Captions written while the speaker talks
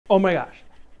Oh my gosh,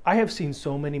 I have seen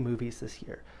so many movies this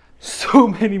year. So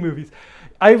many movies.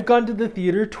 I've gone to the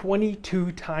theater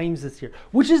 22 times this year,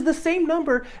 which is the same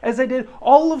number as I did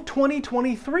all of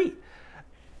 2023.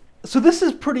 So this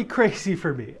is pretty crazy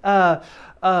for me.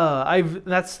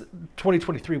 That's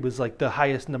 2023 was like the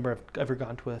highest number I've ever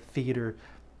gone to a theater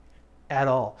at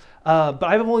all. But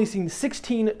I've only seen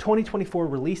 16 2024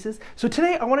 releases. So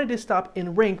today I wanted to stop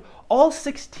and rank all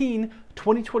 16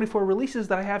 2024 releases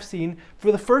that I have seen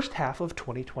for the first half of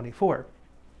 2024.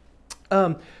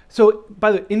 So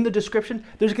by the way, in the description,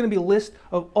 there's going to be a list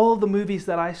of all of the movies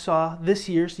that I saw this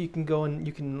year. So you can go and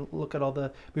you can look at all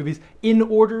the movies in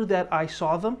order that I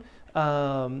saw them.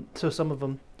 So some of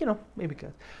them, you know, maybe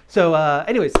good. So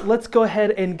anyways, let's go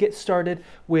ahead and get started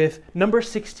with number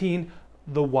 16,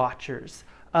 The Watchers.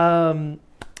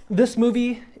 This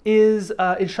movie is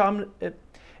Ishana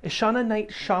Night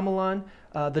Shyamalan,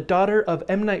 the daughter of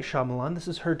M. Night Shyamalan. This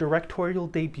is her directorial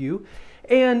debut.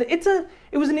 And it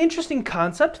was an interesting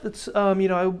concept. That's you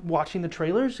know, watching the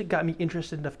trailers, it got me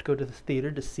interested enough to go to the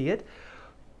theater to see it.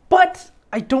 But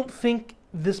I don't think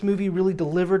this movie really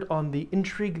delivered on the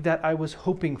intrigue that I was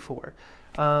hoping for.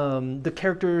 The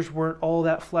characters weren't all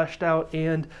that fleshed out,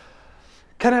 and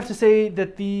kind of have to say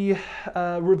that the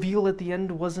reveal at the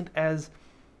end wasn't as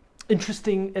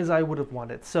interesting as I would have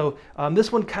wanted. So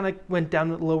this one kind of went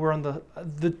down lower on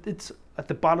it's at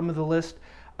the bottom of the list.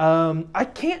 I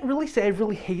can't really say I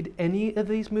really hate any of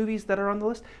these movies that are on the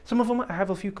list. Some of them I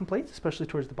have a few complaints, especially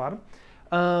towards the bottom.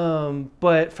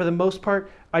 But for the most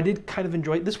part, I did kind of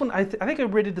enjoy it. This one, I think I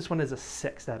rated this one as a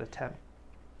 6 out of 10.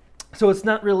 So it's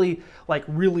not really like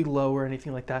really low or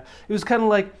anything like that. It was kind of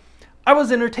like, I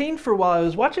was entertained for while I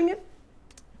was watching it.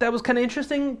 That was kind of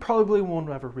interesting. Probably won't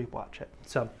ever rewatch it.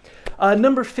 So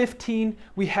number 15,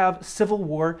 we have Civil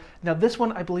War. Now this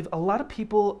one, I believe a lot of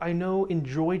people I know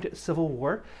enjoyed Civil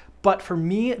War, but for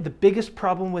me, the biggest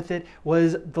problem with it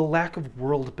was the lack of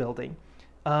world building.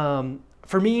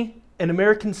 For me, an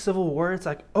American Civil War, it's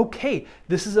like, okay,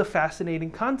 this is a fascinating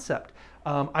concept.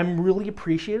 I'm really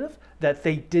appreciative that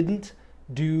they didn't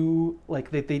do,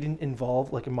 like, they didn't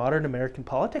involve like a modern American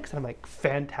politics, and I'm like,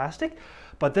 fantastic.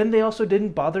 But then they also didn't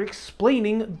bother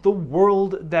explaining the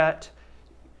world that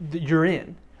you're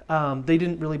in. They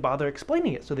didn't really bother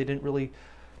explaining it, so they didn't really,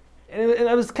 and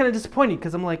I was kind of disappointed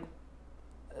because I'm like,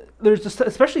 there's just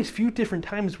especially a few different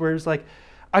times where it's like,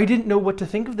 I didn't know what to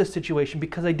think of this situation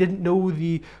because I didn't know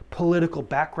the political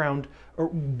background or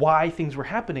why things were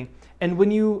happening. And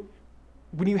when you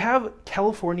have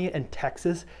California and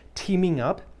Texas teaming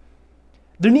up,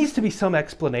 there needs to be some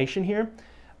explanation here.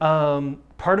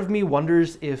 Part of me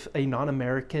wonders if a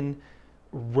non-American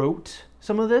wrote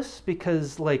some of this,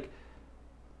 because like,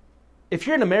 if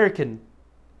you're an American,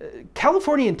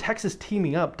 California and Texas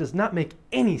teaming up does not make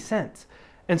any sense.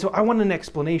 And so I want an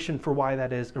explanation for why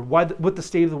that is, or why what the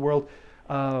state of the world.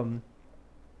 And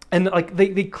like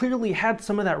they clearly had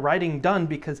some of that writing done,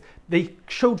 because they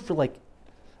showed for like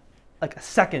a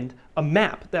second a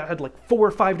map that had like 4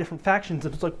 or 5 different factions.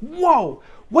 And it's like, whoa,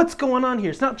 what's going on here?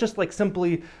 It's not just like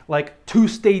simply like 2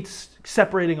 states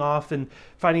separating off and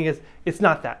fighting it. It's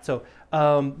not that. So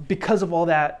because of all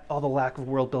that, all the lack of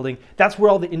world building, that's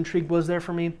where all the intrigue was there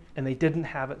for me, and they didn't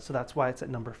have it. So that's why it's at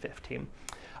number 15.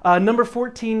 Number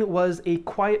 14 was A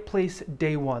Quiet Place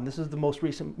Day One. This is the most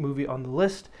recent movie on the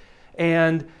list,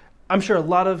 and I'm sure a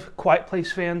lot of Quiet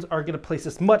Place fans are going to place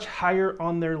this much higher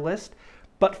on their list.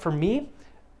 But for me,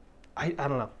 I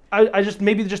don't know. I just,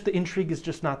 maybe just the intrigue is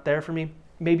just not there for me.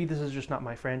 Maybe this is just not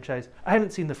my franchise. I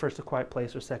haven't seen the first A Quiet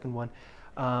Place or second one.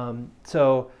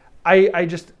 So I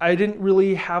didn't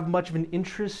really have much of an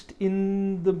interest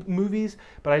in the movies,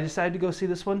 but I decided to go see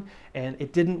this one, and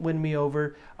it didn't win me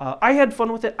over. I had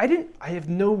fun with it. I have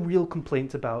no real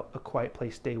complaints about A Quiet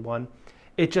Place Day One.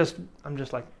 I'm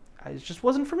just like, it just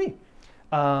wasn't for me.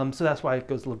 So that's why it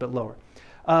goes a little bit lower.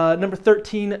 Number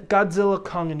 13, Godzilla,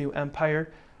 Kong, A New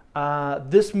Empire.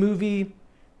 This movie,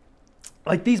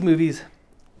 like these movies,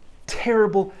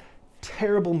 terrible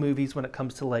movies when it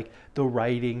comes to like the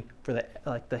writing for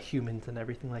the humans and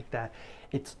everything like that.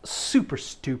 It's super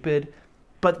stupid,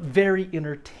 but very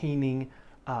entertaining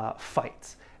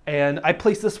fights. And I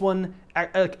place this one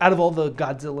out of all the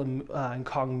Godzilla and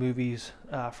Kong movies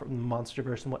from the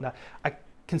MonsterVerse and whatnot. I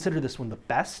consider this one the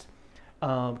best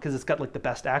because it's got like the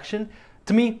best action.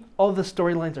 To me, all the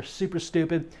storylines are super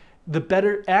stupid. The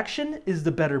better action is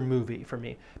the better movie for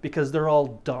me because they're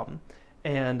all dumb.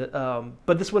 And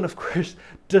but this one, of course,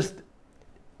 just,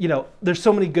 you know, there's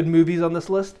so many good movies on this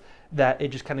list that it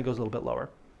just kind of goes a little bit lower.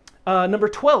 Number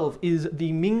 12 is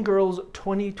the Mean Girls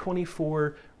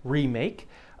 2024 remake.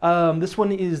 This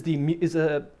one is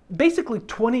basically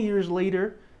 20 years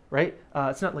later right?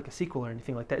 It's not like a sequel or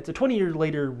anything like that. It's a 20 years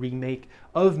later remake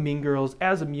of Mean Girls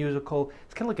as a musical.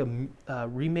 It's kind of like a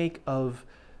remake of,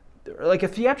 like a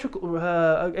theatrical,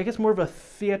 I guess more of a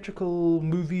theatrical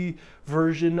movie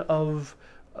version of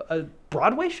a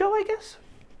Broadway show, I guess.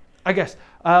 I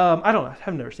don't know.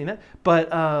 I've never seen it, but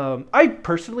I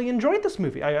personally enjoyed this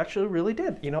movie. I actually really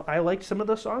did. You know, I liked some of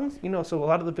the songs. You know, so a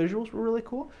lot of the visuals were really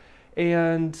cool,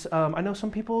 and I know some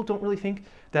people don't really think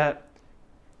that.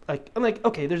 I'm like,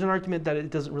 okay, there's an argument that it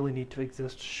doesn't really need to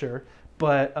exist, sure,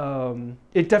 but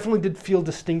it definitely did feel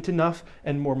distinct enough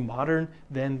and more modern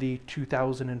than the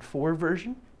 2004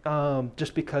 version,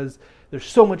 just because there's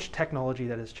so much technology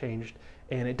that has changed,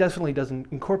 and it definitely doesn't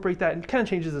incorporate that and kind of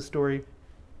changes the story.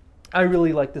 I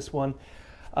really like this one.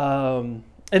 And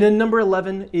then number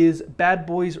 11 is Bad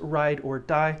Boys Ride or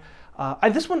Die.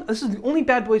 This is the only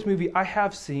Bad Boys movie I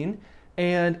have seen,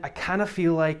 and I kind of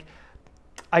feel like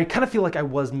I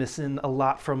was missing a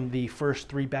lot from the first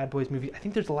 3 Bad Boys movies. I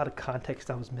think there's a lot of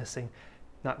context I was missing.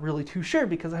 Not really too sure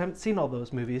because I haven't seen all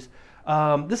those movies.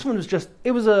 This one was just,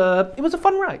 it was a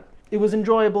fun ride. It was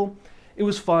enjoyable. It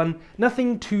was fun.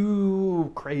 Nothing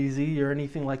too crazy or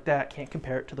anything like that. Can't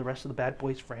compare it to the rest of the Bad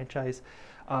Boys franchise.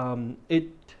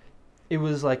 It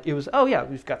was, oh yeah,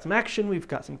 we've got some action, we've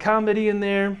got some comedy in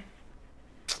there.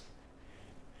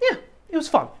 Yeah, it was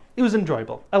fun. It was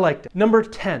enjoyable. I liked it. Number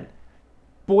 10.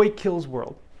 Boy Kills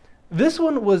World. This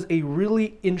one was a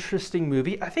really interesting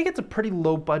movie. I think it's a pretty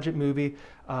low budget movie.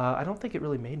 I don't think it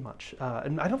really made much.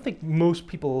 And I don't think most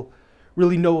people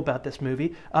really know about this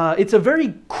movie. It's a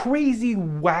very crazy,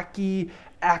 wacky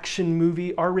action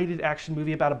movie, R-rated action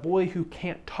movie about a boy who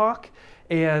can't talk.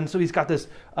 And so he's got this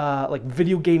like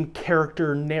video game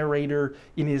character narrator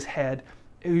in his head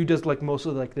who does like most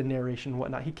of like the narration and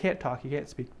whatnot. He can't talk, he can't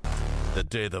speak. The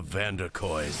day the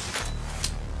Vanderkoys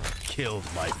killed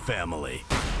my family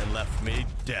and left me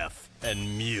deaf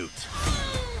and mute.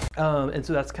 And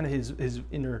so that's kind of his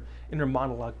inner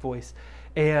monologue voice.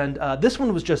 And this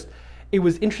one was just, it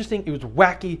was interesting, it was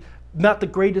wacky. Not the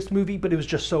greatest movie, but it was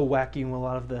just so wacky in a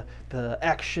lot of the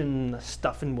action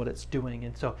stuff and what it's doing.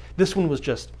 And so this one was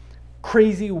just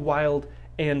crazy, wild,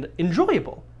 and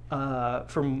enjoyable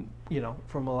from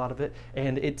a lot of it.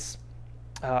 And it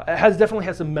definitely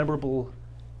has some memorable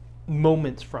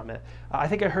moments from it. I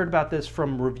think I heard about this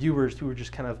from reviewers who were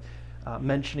just kind of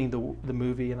mentioning the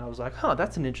movie, and I was like, huh,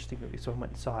 that's an interesting movie, so I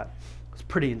went and saw it. It was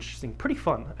pretty interesting, pretty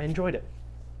fun. I enjoyed it.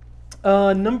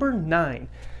 Number 9,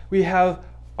 we have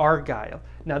Argylle.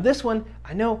 Now this one,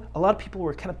 I know a lot of people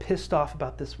were kind of pissed off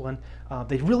about this one.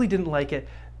 They really didn't like it.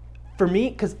 For me,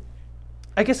 because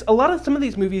I guess some of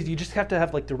these movies, you just have to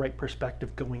have like the right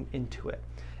perspective going into it.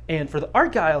 And for the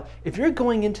Argylle, if you're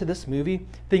going into this movie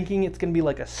thinking it's going to be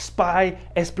like a spy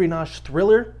espionage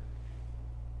thriller,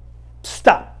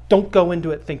 stop. Don't go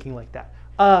into it thinking like that.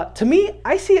 To me,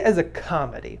 I see it as a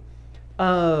comedy.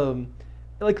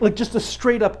 Like just a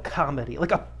straight up comedy,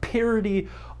 like a parody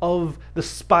of the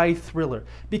spy thriller,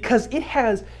 because it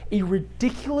has a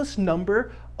ridiculous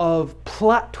number of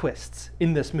plot twists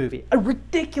in this movie. A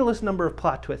ridiculous number of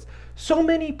plot twists. So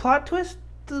many plot twists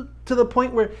to the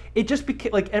point where it just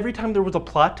became like every time there was a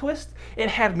plot twist, it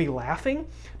had me laughing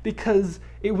because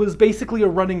it was basically a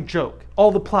running joke,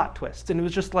 all the plot twists. And it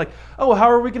was just like, oh, how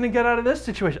are we going to get out of this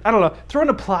situation? I don't know, throw in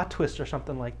a plot twist or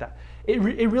something like that. It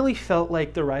really felt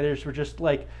like the writers were just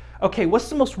like, okay, what's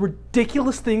the most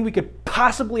ridiculous thing we could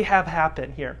possibly have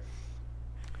happen here?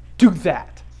 Do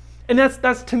that. And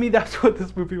that's to me, that's what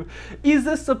this movie was. Is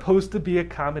this supposed to be a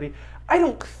comedy? I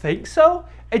don't think so.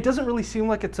 It doesn't really seem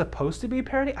like it's supposed to be a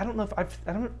parody. I don't know if I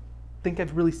don't think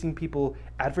I've really seen people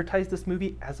advertise this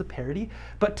movie as a parody.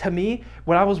 But to me,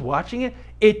 when I was watching it,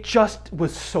 it just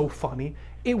was so funny.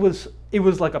 It was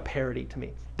like a parody to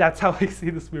me. That's how I see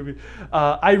this movie.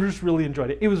 I just really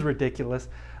enjoyed it. It was ridiculous.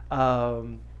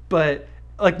 But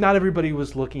like not everybody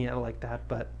was looking at it like that.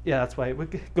 But yeah, that's why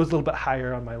it goes a little bit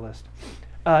higher on my list.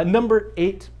 Number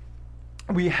 8,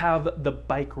 we have The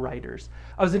Bikeriders.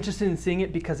 I was interested in seeing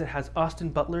it because it has Austin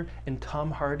Butler and Tom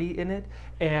Hardy in it,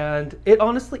 and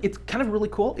it's kind of really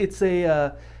cool. It's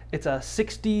a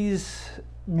 60s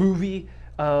movie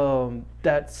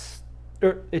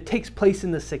it takes place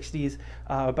in the 60s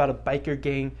about a biker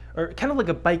gang, or kind of like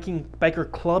a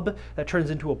biker club that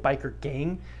turns into a biker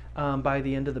gang by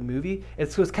the end of the movie.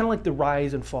 So it's kind of like the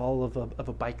rise and fall of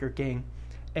a biker gang.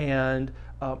 And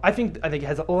I think it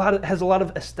has a lot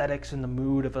of aesthetics in the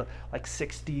mood of a like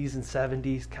 60s and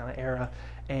 70s kind of era,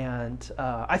 and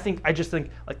I just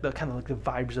think like the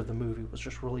vibes of the movie was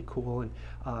just really cool, and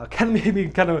kind of made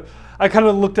me I kind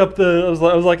of looked up I was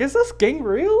like, is this gang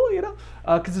real? You know,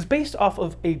 because it's based off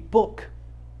of a book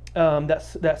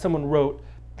that someone wrote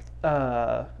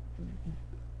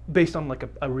based on like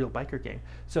a real biker gang.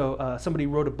 So somebody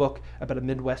wrote a book about a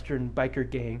Midwestern biker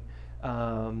gang,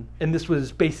 and this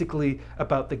was basically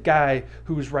about the guy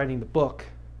who was writing the book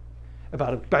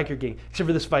about a biker gang, except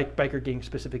for this biker gang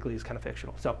specifically is kind of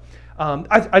fictional. So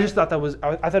I just thought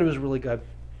I thought it was really good.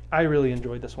 I really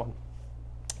enjoyed this one.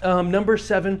 Number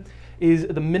 7 is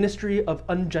The Ministry of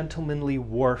Ungentlemanly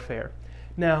Warfare.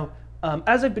 Now,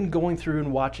 as I've been going through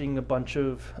and watching a bunch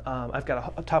of, I've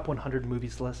got a top 100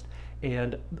 movies list,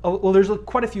 and well, there's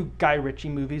quite a few Guy Ritchie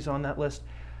movies on that list.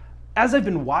 As I've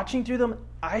been watching through them,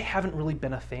 I haven't really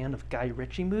been a fan of Guy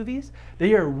Ritchie movies.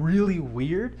 They are really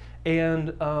weird, and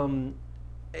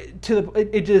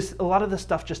it just, a lot of the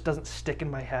stuff just doesn't stick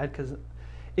in my head because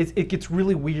it gets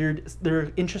really weird.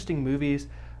 They're interesting movies,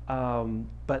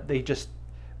 but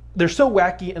they're so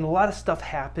wacky, and a lot of stuff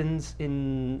happens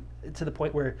to the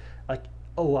point where like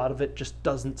a lot of it just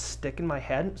doesn't stick in my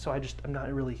head. So I'm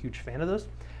not really a huge fan of those.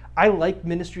 I like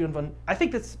I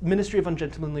think that's Ministry of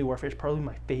Ungentlemanly Warfare is probably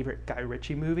my favorite Guy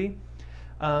Ritchie movie.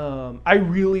 I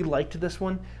really liked this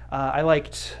one. I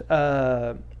liked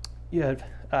you had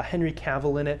Henry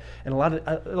Cavill in it, and a lot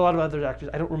of other actors.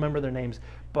 I don't remember their names,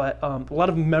 but a lot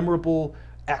of memorable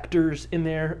actors in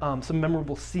there, some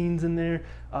memorable scenes in there,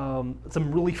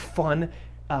 some really fun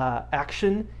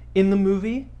action in the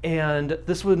movie, and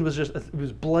this one was it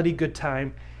was bloody good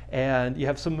time, and you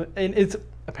have and it's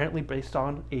apparently based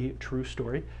on a true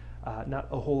story. Not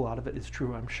a whole lot of it is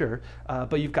true, I'm sure,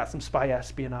 but you've got some spy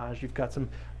espionage, you've got some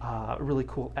really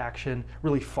cool action,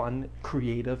 really fun,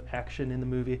 creative action in the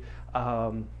movie,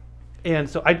 and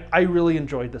so I really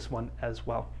enjoyed this one as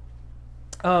well.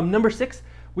 Number 6,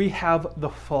 we have The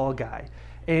Fall Guy,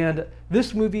 and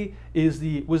this movie was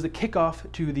the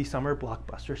kickoff to the summer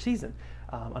blockbuster season.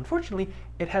 Unfortunately,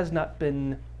 it has not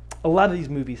been. A lot of these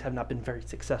movies have not been very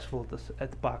successful at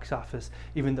the box office,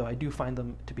 even though I do find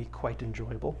them to be quite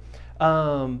enjoyable.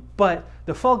 But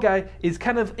The Fall Guy is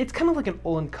kind of like an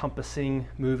all-encompassing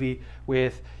movie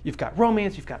with, you've got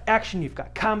romance, you've got action, you've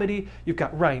got comedy, you've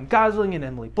got Ryan Gosling and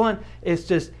Emily Blunt. It's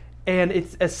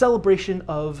a celebration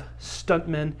of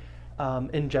stuntmen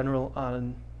in general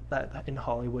in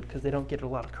Hollywood, because they don't get a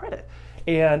lot of credit.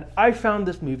 And I found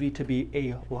this movie to be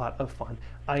a lot of fun.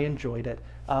 I enjoyed it.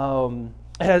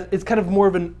 It's kind of more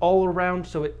of an all-around,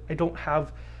 so I don't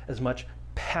have as much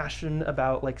passion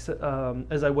about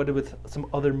as I would with some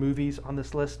other movies on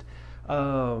this list.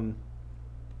 So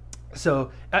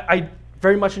I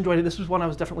very much enjoyed it. This was one I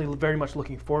was definitely very much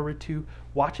looking forward to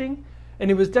watching,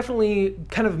 and it was definitely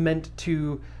kind of meant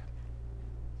to.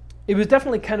 It was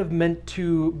definitely kind of meant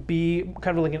to be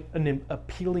kind of like an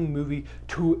appealing movie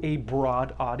to a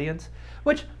broad audience,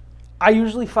 which I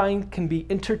usually find can be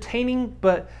entertaining,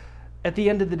 but at the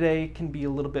end of the day can be a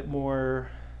little bit more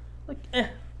like,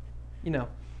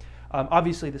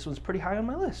 obviously this one's pretty high on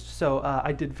my list, so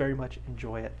I did very much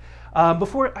enjoy it.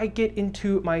 Before I get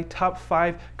into my top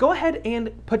 5, go ahead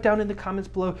and put down in the comments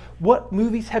below, what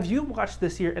movies have you watched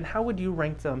this year and how would you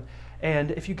rank them?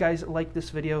 And if you guys like this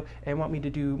video and want me to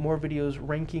do more videos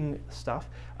ranking stuff,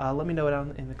 let me know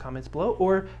down in the comments below,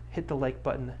 or hit the like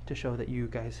button to show that you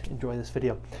guys enjoy this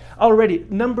video. Alrighty,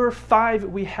 number 5,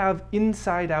 we have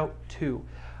Inside Out 2.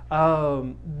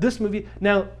 This movie,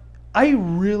 now I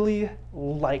really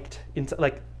liked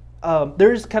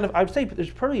there's kind of, I would say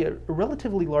there's probably a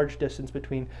relatively large distance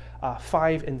between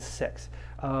 5 and 6.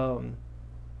 And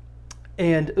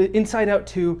Inside Out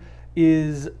 2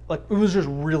 is it was just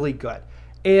really good.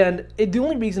 And the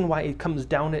only reason why it comes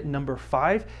down at number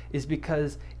 5 is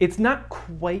because it's not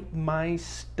quite my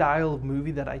style of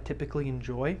movie that I typically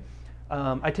enjoy.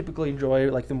 I typically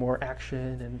enjoy like the more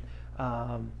action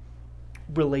and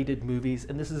related movies,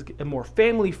 and this is a more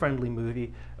family-friendly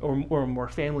movie, or a more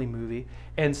family movie,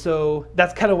 and so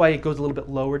that's kind of why it goes a little bit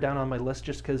lower down on my list,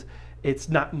 just because it's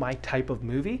not my type of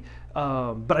movie.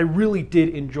 But I really did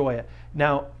enjoy it.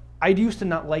 Now, I used to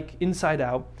not like Inside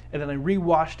Out, and then I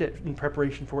rewatched it in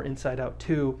preparation for Inside Out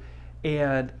 2,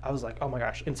 and I was like, oh my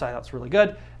gosh, Inside Out's really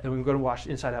good, and we're going to watch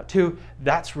Inside Out 2,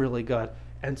 that's really good.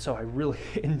 And so I really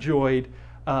enjoyed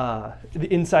the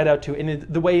Inside Out 2, and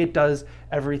the way it does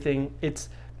everything. It's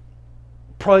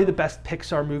probably the best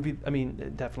Pixar movie. I mean,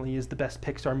 it definitely is the best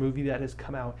Pixar movie that has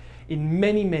come out in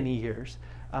many, many years.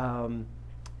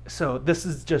 So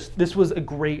this was a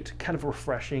great, kind of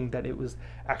refreshing that it was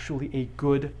actually a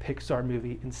good Pixar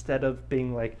movie, instead of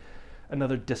being like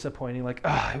another disappointing, like,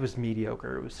 oh, it was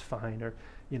mediocre, it was fine, or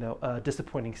a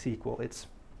disappointing sequel. It's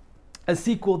a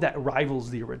sequel that rivals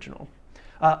the original.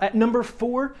 At number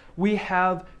 4, we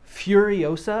have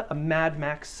Furiosa, a Mad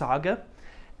Max Saga.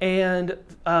 And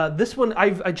this one,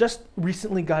 I just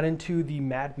recently got into the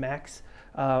Mad Max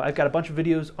I've got a bunch of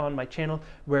videos on my channel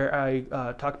where I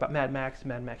talk about Mad Max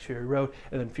Fury Road,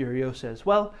 and then Furiosa as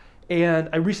well. And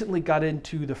I recently got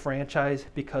into the franchise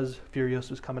because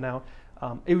Furiosa was coming out.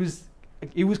 It was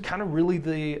kind of really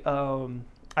the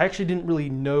I actually didn't really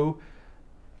know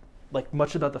like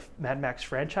much about the Mad Max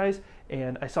franchise,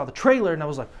 and I saw the trailer and I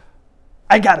was like,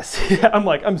 I gotta see it.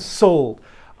 I'm sold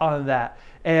on that.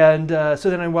 And so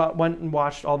then I went and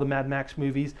watched all the Mad Max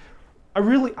movies. I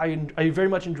very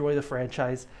much enjoy the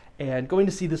franchise, and going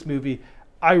to see this movie,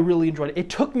 I really enjoyed it. It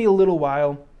took me a little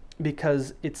while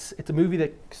because it's a movie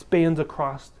that spans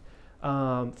across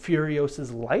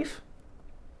Furiosa's life.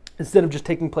 Instead of just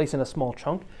taking place in a small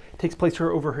chunk, it takes place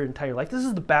over her entire life. This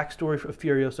is the backstory of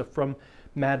Furiosa from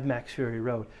Mad Max Fury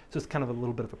Road, so it's kind of a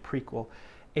little bit of a prequel.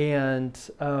 And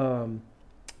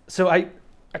so I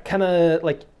kind of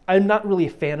like, I'm not really a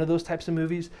fan of those types of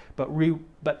movies, but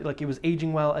like it was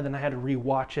aging well, and then I had to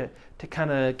rewatch it to kind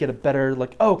of get a better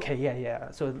like, okay, yeah.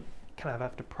 So kind of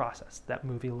have to process that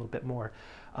movie a little bit more.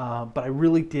 But I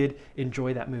really did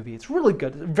enjoy that movie. It's really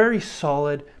good. It's a very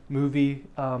solid movie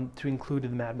to include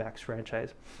in the Mad Max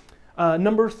franchise.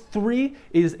 Number 3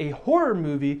 is a horror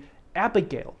movie,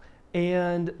 Abigail.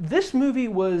 And this movie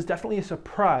was definitely a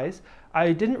surprise.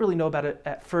 I didn't really know about it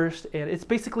at first, and it's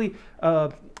basically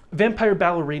a vampire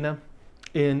ballerina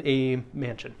in a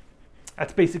mansion.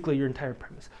 That's basically your entire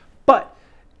premise.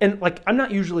 And like, I'm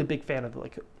not usually a big fan of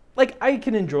like I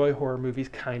can enjoy horror movies,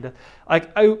 kind of.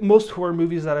 Like most horror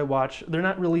movies that I watch, they're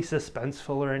not really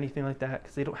suspenseful or anything like that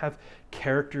because they don't have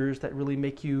characters that really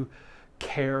make you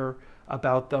care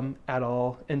about them at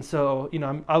all. And so, you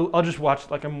know, I'll just watch,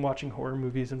 like I'm watching horror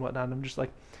movies and whatnot, and I'm just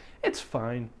like, it's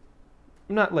fine.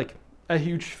 I'm not like a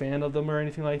huge fan of them or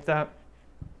anything like that.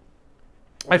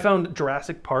 I found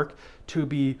Jurassic Park to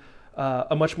be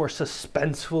a much more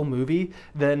suspenseful movie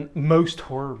than most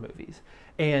horror movies.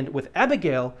 And with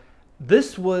Abigail,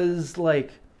 this was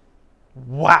like,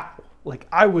 wow. Like,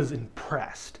 I was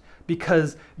impressed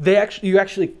because you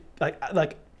actually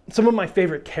like some of my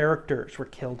favorite characters were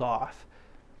killed off,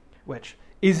 which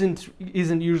isn't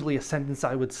usually a sentence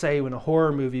I would say in a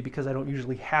horror movie because I don't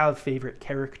usually have favorite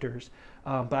characters.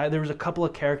 But there was a couple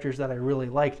of characters that I really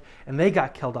liked, and they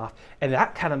got killed off, and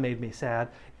that kind of made me sad.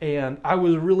 And I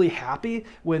was really happy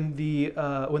when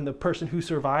the person who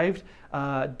survived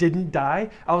didn't die.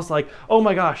 I was like, oh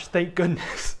my gosh, thank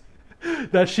goodness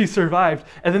that she survived.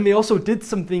 And then they also did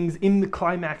some things in the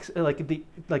climax,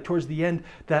 like towards the end,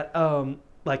 that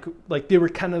like they were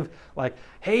kind of like,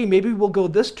 hey, maybe we'll go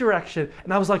this direction.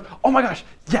 And I was like, oh my gosh,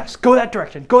 yes, go that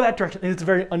direction. And it's a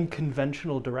very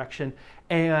unconventional direction.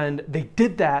 And they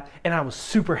did that, and I was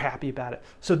super happy about it.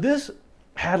 So this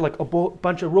had like a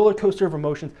bunch of roller coaster of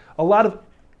emotions, a lot of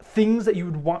things that you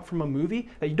would want from a movie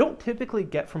that you don't typically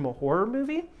get from a horror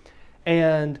movie.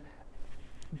 And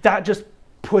that just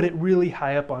put it really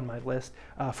high up on my list.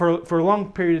 For a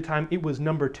long period of time, it was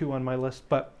number 2 on my list,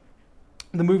 but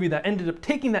the movie that ended up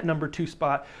taking that number 2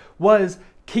 spot was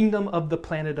Kingdom of the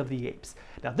Planet of the Apes.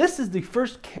 Now, this is the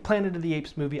first Planet of the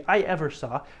Apes movie I ever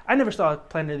saw. I never saw a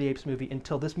Planet of the Apes movie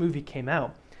until this movie came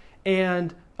out.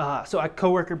 And so a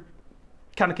coworker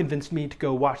kind of convinced me to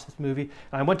go watch this movie.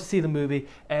 And I went to see the movie,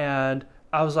 and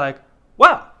I was like,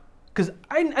 wow. Because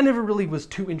I never really was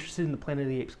too interested in the Planet of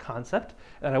the Apes concept.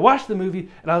 And I watched the movie,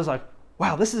 and I was like,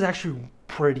 wow, this is actually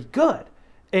pretty good.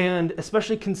 And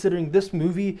especially considering this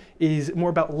movie is more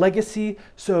about legacy.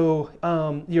 So,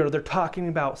 you know, they're talking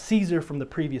about Caesar from the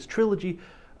previous trilogy.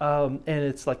 And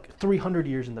it's like 300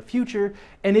 years in the future.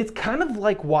 And it's kind of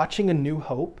like watching A New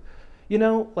Hope, you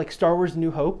know, like Star Wars A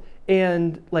New Hope.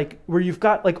 And like where you've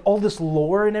got like all this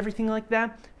lore and everything like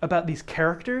that about these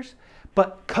characters.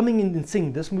 But coming in and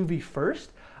seeing this movie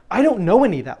first, I don't know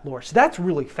any of that lore. So that's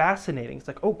really fascinating. It's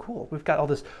like, oh, cool. We've got all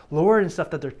this lore and stuff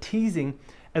that they're teasing.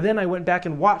 And then I went back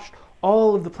and watched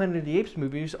all of the Planet of the Apes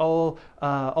movies, all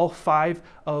 5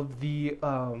 of the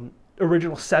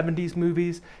original 70s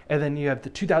movies, and then you have the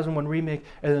 2001 remake,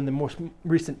 and then the most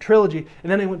recent trilogy. And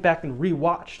then I went back and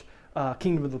rewatched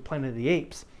Kingdom of the Planet of the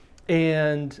Apes.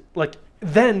 And like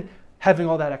then having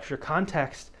all that extra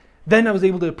context, then I was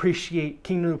able to appreciate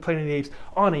Kingdom of the Planet of the Apes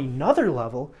on another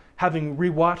level, having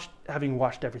watched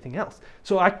everything else.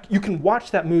 So you can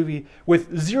watch that movie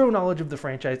with zero knowledge of the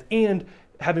franchise and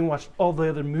having watched all the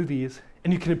other movies,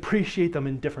 and you can appreciate them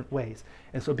in different ways.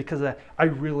 And so because of that, I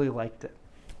really liked it.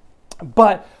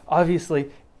 But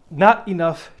obviously, not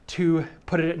enough to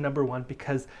put it at number 1,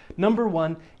 because number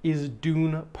 1 is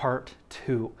Dune Part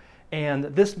 2. And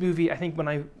this movie, I think when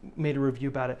I made a review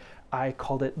about it, I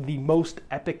called it the most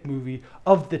epic movie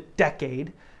of the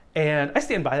decade. And I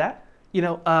stand by that. You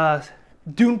know,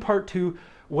 Dune Part 2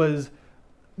 was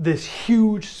this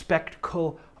huge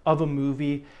spectacle of a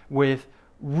movie with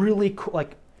really cool,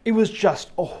 like, it was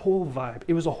just a whole vibe.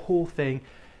 It was a whole thing.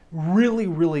 Really,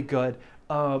 really good.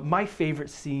 My favorite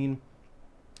scene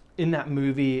in that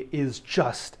movie is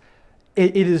just,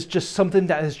 it is just something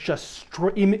that is just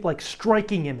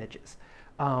striking images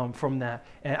from that.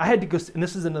 And I had to go, and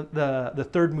this is the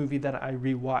third movie that I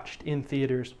rewatched in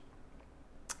theaters.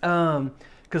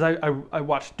 Because I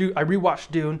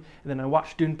rewatched Dune, and then I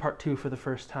watched Dune Part 2 for the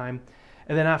first time.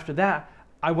 And then after that,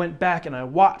 I went back and I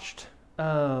watched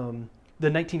the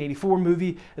 1984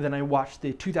 movie, and then I watched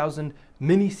the 2000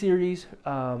 miniseries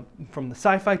from the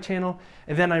Sci-Fi Channel,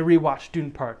 and then I rewatched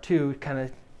Dune Part 2 to kind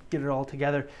of get it all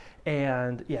together.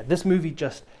 And yeah, this movie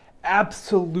just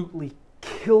absolutely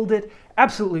killed it,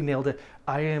 absolutely nailed it.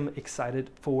 I am excited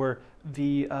for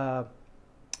the, I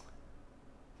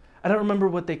don't remember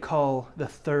what they call the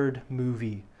third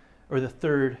movie, or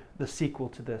the sequel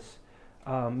to this.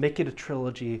 Make it a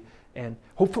trilogy, and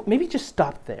hopefully maybe just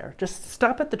stop there. Just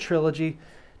stop at the trilogy.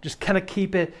 Just kind of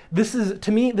keep it. This is,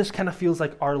 to me, this kind of feels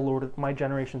like my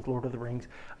generation's Lord of the Rings.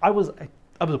 I was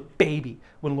a baby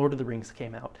when Lord of the Rings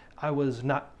came out. I was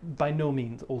not, by no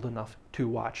means, old enough to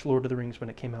watch Lord of the Rings when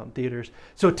it came out in theaters.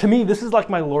 So to me, this is like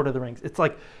my Lord of the Rings. It's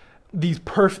like these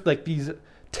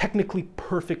technically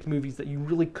perfect movies that you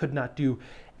really could not do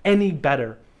any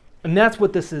better. And that's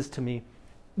what this is to me.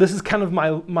 This is kind of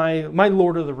my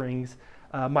Lord of the Rings,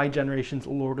 my generation's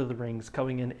Lord of the Rings,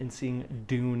 coming in and seeing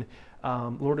Dune.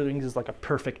 Lord of the Rings is like a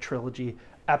perfect trilogy,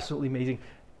 absolutely amazing.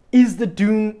 Is the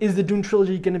Dune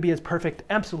trilogy going to be as perfect?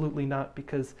 Absolutely not,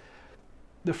 because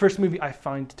the first movie I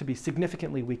find to be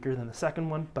significantly weaker than the second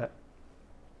one. But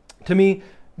to me,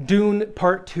 Dune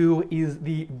Part 2 is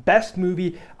the best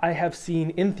movie I have seen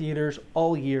in theaters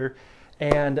all year.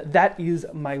 And that is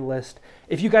my list.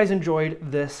 If you guys enjoyed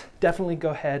this, definitely go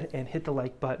ahead and hit the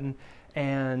like button.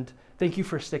 And thank you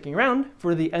for sticking around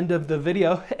for the end of the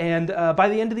video. And by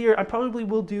the end of the year, I probably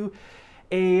will do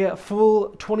a full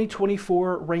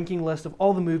 2024 ranking list of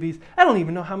all the movies. I don't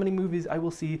even know how many movies I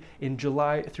will see in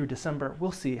July through December.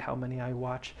 We'll see how many I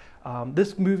watch.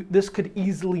 This could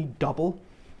easily double.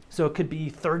 So it could be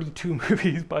 32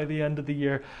 movies by the end of the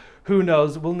year. Who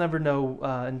knows? We'll never know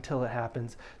until it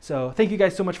happens. So thank you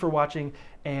guys so much for watching,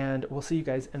 and we'll see you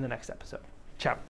guys in the next episode. Ciao.